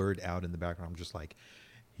out in the background. I'm just like,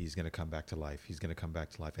 he's gonna come back to life. He's gonna come back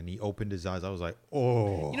to life. And he opened his eyes. I was like,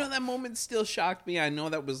 oh. You know, that moment still shocked me. I know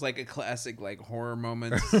that was like a classic like horror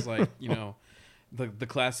moment. It's like, you know, the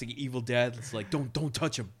classic Evil Dead. It's like, don't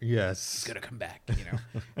touch him. Yes. He's gonna come back, you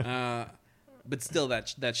know. But still,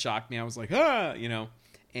 that shocked me. I was like, you know.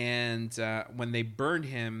 And when they burned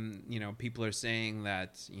him, you know, people are saying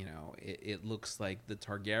that, you know, it looks like the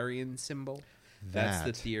Targaryen symbol. That's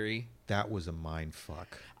the theory. That was a mind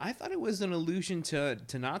fuck. I thought it was an allusion to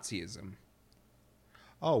Nazism.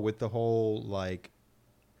 Oh, with the whole like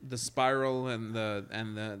the spiral and the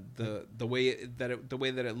way that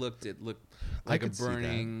it looked like a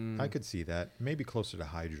burning. I could see that. Maybe closer to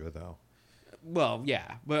Hydra though. Well,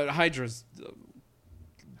 yeah, but Hydra's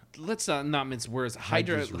let's not mince words.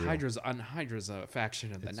 Hydra's real. Hydra's a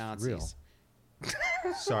faction of the It's Nazis. real.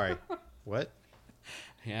 Sorry. What?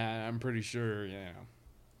 Yeah, I'm pretty sure. Yeah,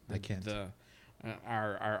 I can't.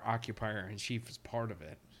 Our occupier in chief is part of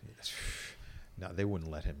it. No, they wouldn't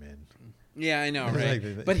let him in. Yeah, I know,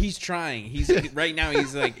 right? But he's trying. He's right now.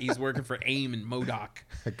 He's working for AIM and MODOK.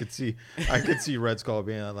 I could see Red Skull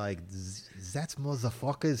being like, "That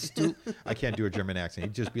motherfucker is stupid." I can't do a German accent.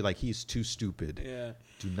 He'd just be like, "He's too stupid. Yeah.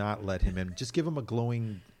 Do not let him in. Just give him a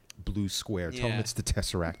glowing blue square. Tell him it's the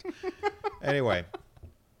Tesseract." Anyway,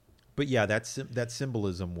 but yeah, that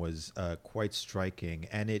symbolism was quite striking,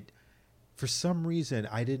 and it, for some reason,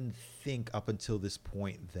 I didn't think up until this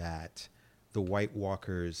point that the White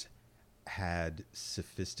Walkers had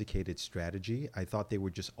sophisticated strategy. I thought they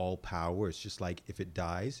were just all power. It's just like, if it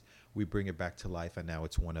dies, we bring it back to life, and now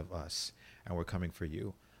it's one of us, and we're coming for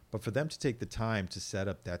you. But for them to take the time to set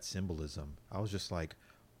up that symbolism, I was just like,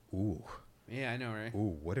 ooh. Yeah, I know, right?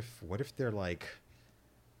 Ooh, what if they're like,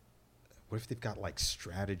 what if they've got like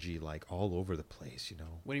strategy like all over the place, you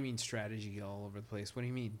know? What do you mean strategy all over the place? What do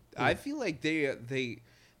you mean? Yeah. I feel like the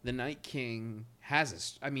Night King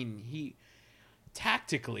has he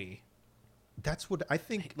tactically. That's what I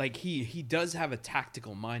think. Like he does have a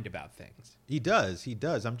tactical mind about things. He does.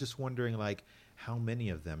 I'm just wondering, like, how many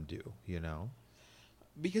of them do, you know?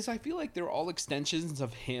 Because I feel like they're all extensions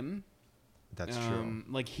of him. That's true.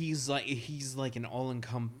 Like he's like an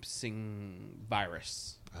all-encompassing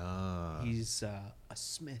virus. He's a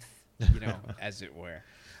Smith, you know, as it were.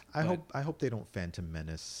 I hope they don't Phantom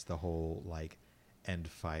Menace the whole like end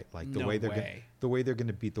fight. Like the way they're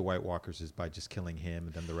gonna beat the White Walkers is by just killing him,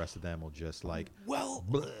 and then the rest of them will just like. Well,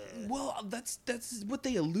 that's what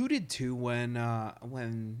they alluded to when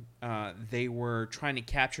they were trying to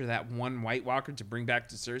capture that one White Walker to bring back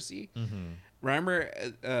to Cersei. Mm-hmm. Remember?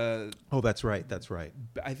 Oh, that's right.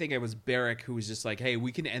 I think it was Beric who was just like, "Hey,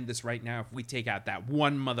 we can end this right now if we take out that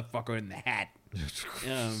one motherfucker in the hat."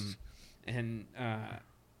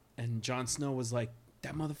 And Jon Snow was like,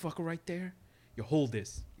 "That motherfucker right there, you hold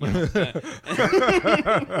this." You know?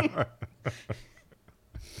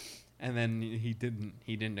 And then he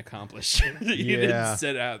didn't accomplish. He didn't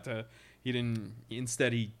set out to. He didn't.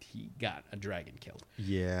 Instead, he got a dragon killed.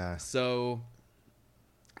 Yeah. So.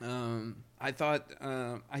 I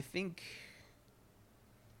think,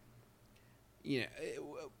 you know,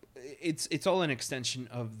 it's all an extension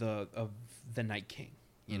of the Night King,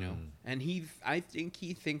 you know, and I think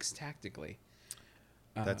he thinks tactically.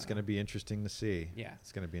 That's going to be interesting to see. Yeah,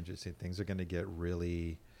 it's going to be interesting. Things are going to get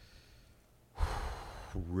really,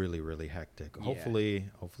 really, really hectic. Yeah. Hopefully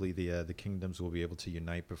the kingdoms will be able to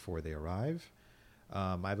unite before they arrive.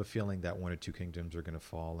 I have a feeling that one or two kingdoms are going to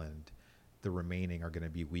fall, and the remaining are going to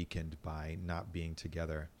be weakened by not being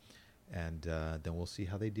together, and then we'll see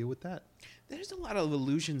how they deal with that. There's a lot of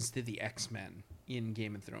allusions to the X-Men in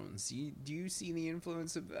Game of Thrones. Do you see the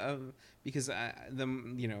influence of because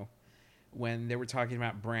you know, when they were talking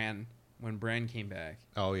about Bran, when Bran came back?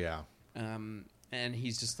 Oh yeah. And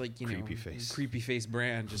he's just like, creepy face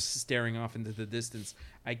Bran, just staring off into the distance.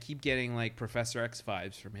 I keep getting like Professor X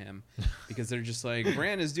vibes from him because they're just like,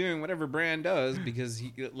 Bran is doing whatever Bran does, because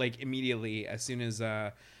he like immediately as soon as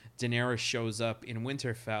Daenerys shows up in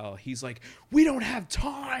Winterfell, he's like, we don't have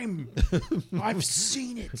time. I've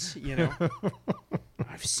seen it, you know.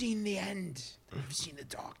 I've seen the end. I've seen the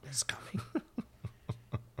darkness coming.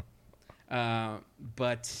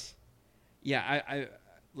 But yeah, I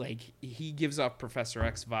like, he gives off Professor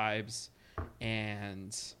X vibes,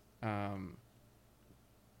 and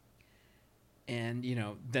you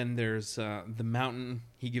know, then there's the Mountain.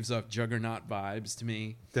 He gives off Juggernaut vibes to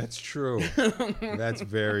me. That's true. That's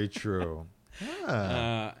very true.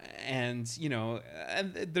 And you know,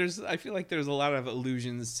 and I feel like there's a lot of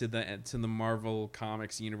allusions to the Marvel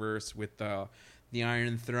Comics universe with the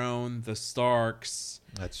Iron Throne, the Starks.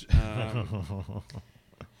 That's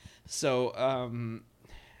so.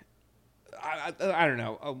 I don't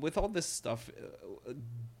know. With all this stuff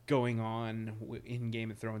going on in Game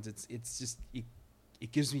of Thrones, it's just it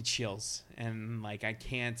gives me chills, and like I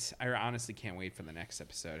honestly can't wait for the next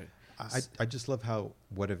episode. I just love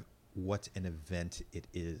what an event it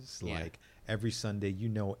is. Yeah. Like every Sunday, you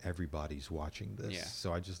know, everybody's watching this. Yeah.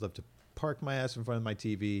 So I just love to park my ass in front of my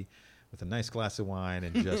TV with a nice glass of wine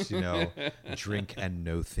and just, you know, drink and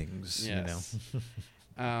know things. Yes. You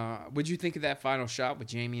know. What'd you think of that final shot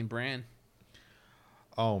with Jaime and Bran?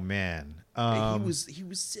 Oh man, he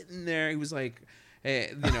was sitting there. He was like,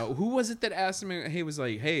 hey, you know, who was it that asked him? He was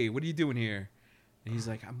like, hey, what are you doing here? And he's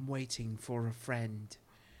like, I'm waiting for a friend.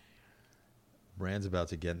 Bran's about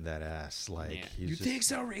to get in that ass. Like, Yeah. he's You just, think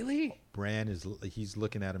so, really? Bran he's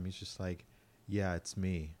looking at him. He's just like, yeah, it's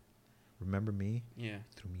me. Remember me? Yeah.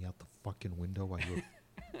 Threw me out the fucking window while you were.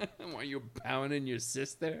 While you're pounding your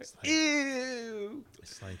sister? It's like- Ew!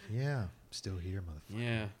 It's like, yeah, I'm still here, motherfucker.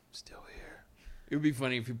 Yeah. Still here. It would be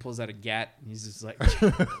funny if he pulls out a gat and he's just like,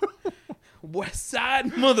 West Side,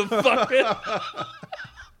 motherfucker!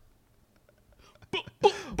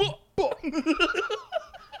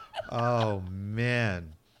 Oh,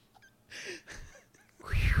 man.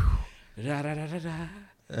 Da, da, da, da, da.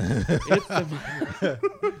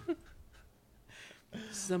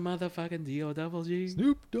 It's the motherfucking D-O-double-G.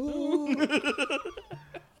 Snoop Dogg.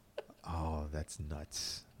 Oh, that's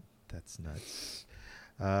nuts. That's nuts.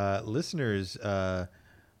 Listeners,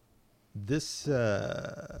 this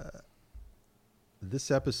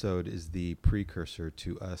episode is the precursor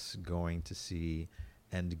to us going to see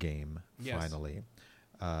Endgame, Yes. finally.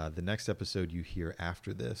 The next episode you hear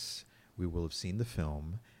after this, we will have seen the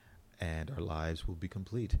film, and our lives will be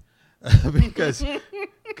complete. because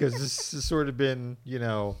this has sort of been,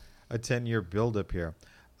 a 10-year buildup here.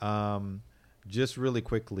 Just really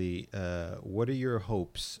quickly, what are your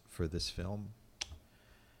hopes for this film?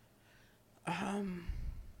 I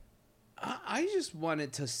just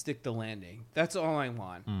wanted to stick the landing. That's all I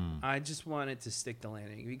want. I just wanted to stick the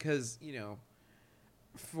landing because,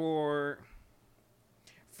 for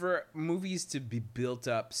movies to be built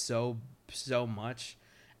up so much,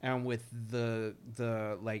 and with the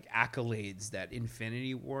like accolades that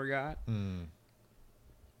Infinity War got,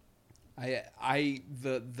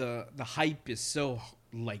 the hype is so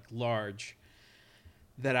like large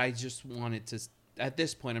that I just wanted to. At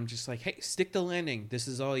this point, I'm just like, hey, stick the landing. This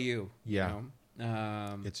is all you. Yeah. You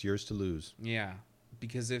know? It's yours to lose. Yeah,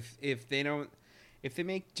 because if they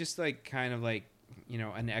make just like kind of like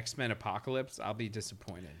an X-Men Apocalypse, I'll be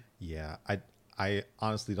disappointed. Yeah, I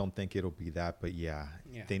honestly don't think it'll be that, but yeah,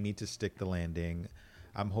 they need to stick the landing.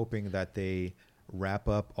 I'm hoping that they wrap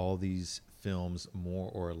up all these films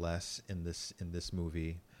more or less in this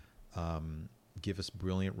movie. Give us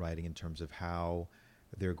brilliant writing in terms of how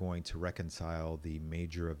they're going to reconcile the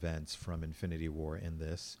major events from Infinity War in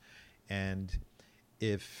this. And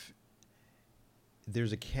if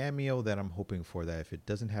there's a cameo that I'm hoping for, that if it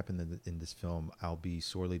doesn't happen in this film, I'll be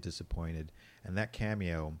sorely disappointed. And that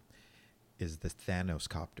cameo is the Thanos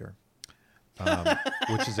copter,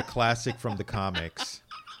 which is a classic from the comics.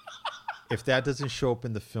 If that doesn't show up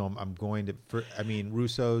in the film, I'm going to...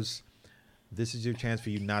 Russo's, this is your chance for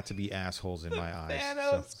you not to be assholes in my eyes.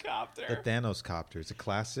 Thanos copter. The Thanos copter. It's a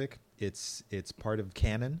classic. It's part of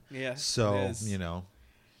canon. Yeah. So, it is.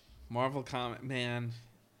 Marvel comic, man.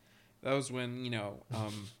 That was when,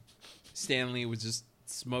 Stan Lee was just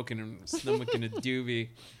smoking a doobie,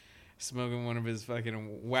 smoking one of his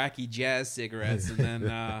fucking wacky jazz cigarettes, and then,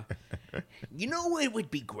 it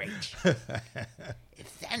would be great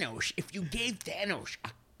if you gave Thanos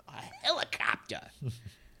a helicopter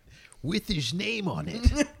with his name on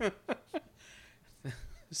it.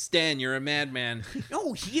 Stan, you're a madman.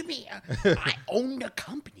 No, hear me. I own the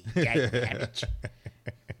company, goddammit.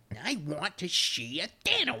 I want to see a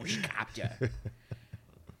Thanos copter.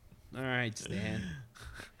 All right, Stan.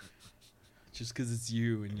 Just because it's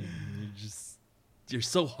you and you're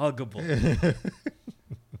so huggable.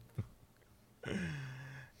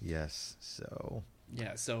 Yes. So.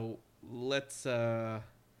 Yeah. So let's hope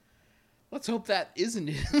that isn't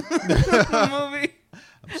in the movie.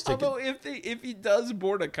 Although if he does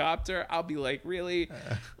board a copter, I'll be like, really?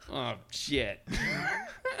 Oh shit.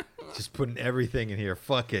 Just putting everything in here.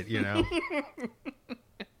 Fuck it,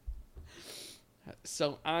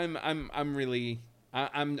 So I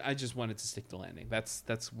just wanted to stick the landing.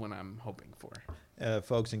 That's what I'm hoping for.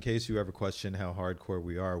 Folks, in case you ever question how hardcore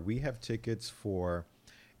we are, we have tickets for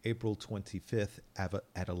April 25th at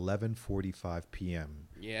 11:45 p.m.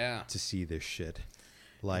 Yeah. to see this shit.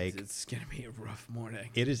 Like, it's gonna be a rough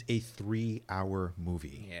morning. it is a 3-hour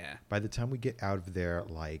movie. Yeah. By the time we get out of there,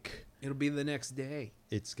 It'll be the next day.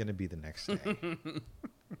 it's gonna be the next day.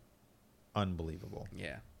 Unbelievable.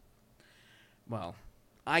 Yeah. Well,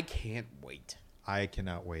 I can't wait. I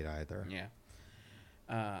cannot wait either. Yeah.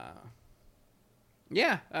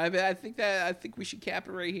 Yeah. I think we should cap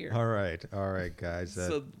it right here. All right, guys.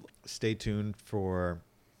 So Stay tuned for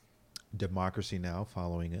Democracy Now!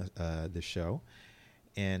 Following the show.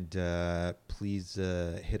 And please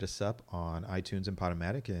hit us up on iTunes and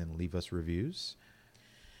Podomatic and leave us reviews.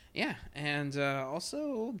 yeah, and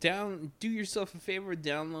also do yourself a favor,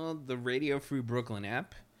 download the Radio Free Brooklyn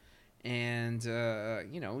app, and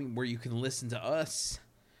where you can listen to us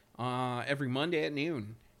every Monday at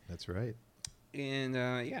noon. That's right. And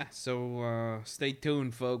yeah, so stay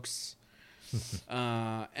tuned, folks.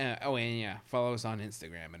 And yeah, follow us on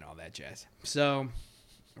Instagram and all that jazz. So,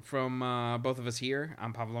 from both of us here,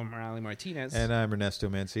 I'm Pablo Morales Martinez. And I'm Ernesto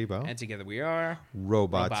Mancibo. And together we are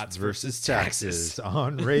Robots versus Taxes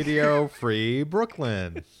on Radio Free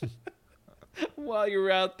Brooklyn. While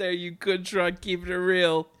you're out there, you could try keeping it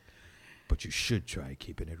real. But you should try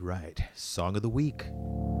keeping it right. Song of the week.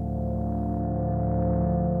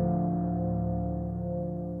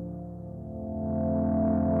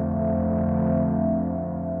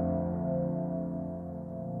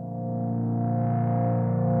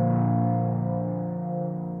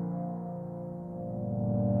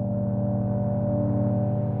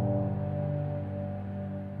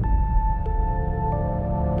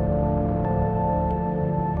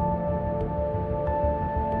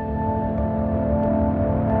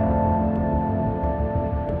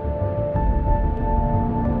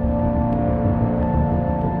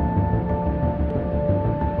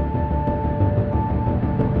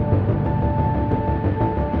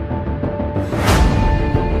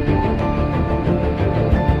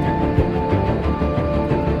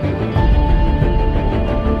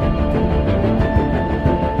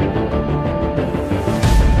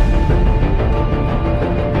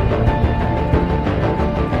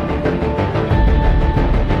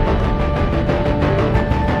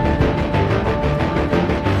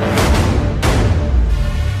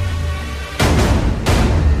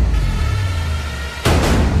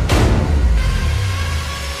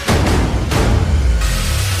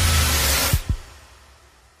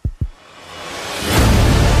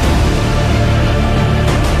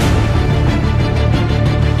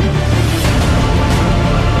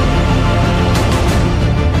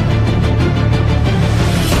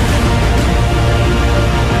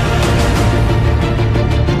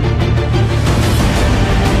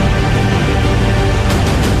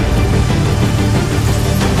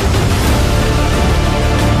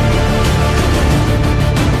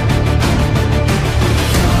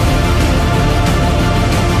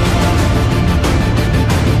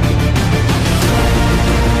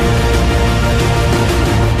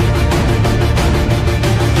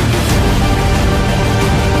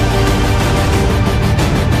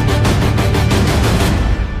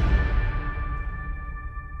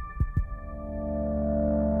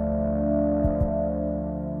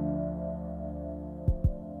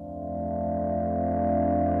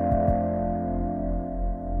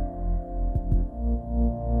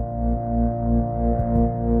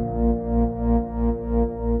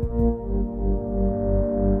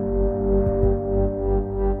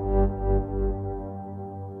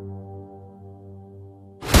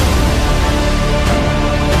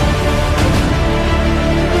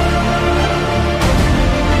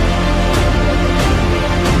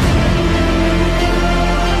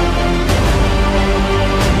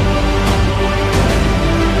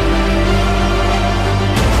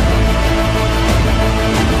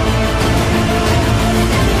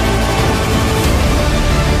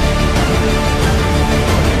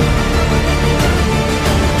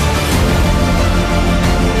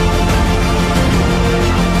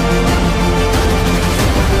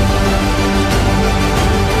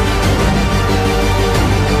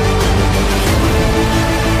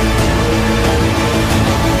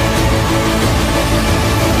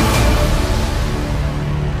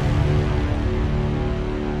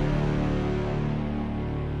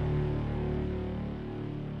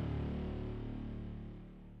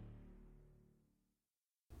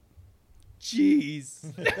 Jeez.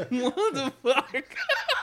 What the fuck?